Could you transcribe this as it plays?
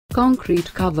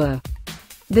Concrete cover.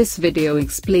 This video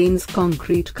explains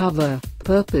concrete cover,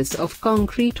 purpose of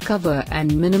concrete cover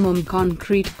and minimum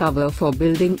concrete cover for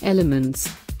building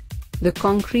elements. The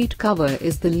concrete cover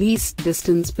is the least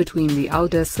distance between the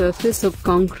outer surface of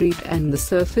concrete and the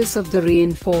surface of the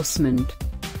reinforcement.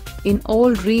 In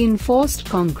all reinforced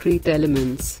concrete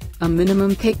elements, a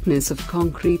minimum thickness of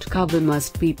concrete cover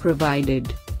must be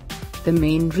provided. The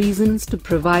main reasons to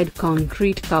provide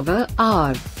concrete cover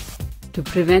are: to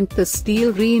prevent the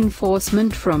steel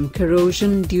reinforcement from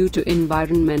corrosion due to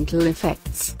environmental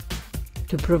effects,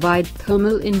 to provide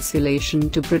thermal insulation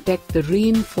to protect the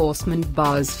reinforcement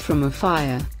bars from a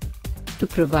fire, to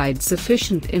provide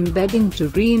sufficient embedding to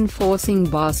reinforcing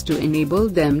bars to enable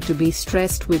them to be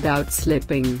stressed without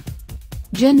slipping.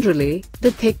 Generally,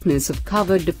 the thickness of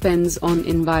cover depends on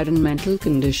environmental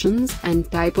conditions and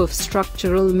type of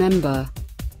structural member.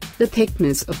 The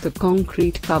thickness of the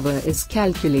concrete cover is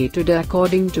calculated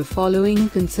according to following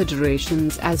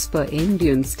considerations as per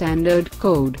Indian Standard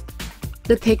Code.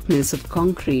 The thickness of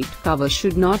concrete cover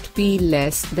should not be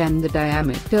less than the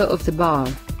diameter of the bar.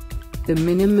 The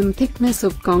minimum thickness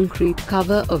of concrete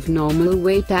cover of normal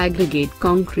weight aggregate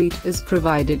concrete is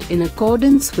provided in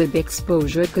accordance with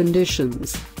exposure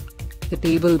conditions. The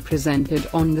table presented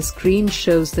on the screen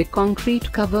shows the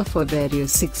concrete cover for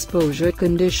various exposure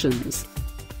conditions.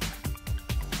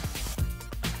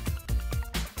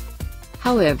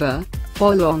 However,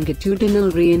 for longitudinal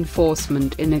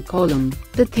reinforcement in a column,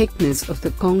 the thickness of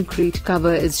the concrete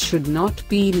cover should not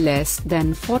be less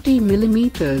than 40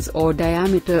 mm or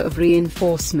diameter of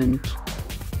reinforcement.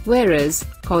 Whereas,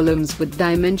 columns with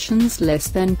dimensions less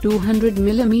than 200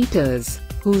 mm,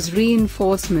 whose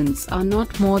reinforcements are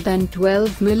not more than 12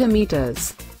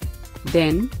 mm,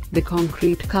 then, the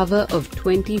concrete cover of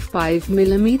 25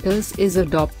 mm is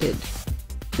adopted.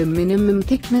 The minimum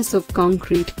thickness of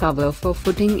concrete cover for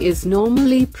footing is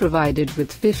normally provided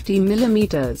with 50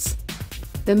 mm.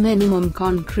 The minimum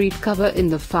concrete cover in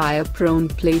the fire-prone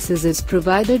places is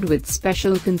provided with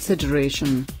special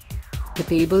consideration. The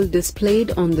table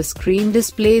displayed on the screen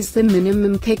displays the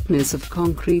minimum thickness of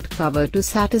concrete cover to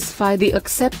satisfy the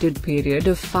accepted period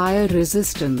of fire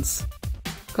resistance.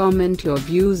 Comment your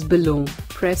views below,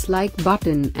 press like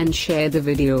button and share the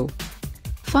video.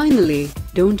 Finally,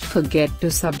 don't forget to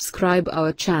subscribe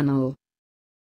our channel.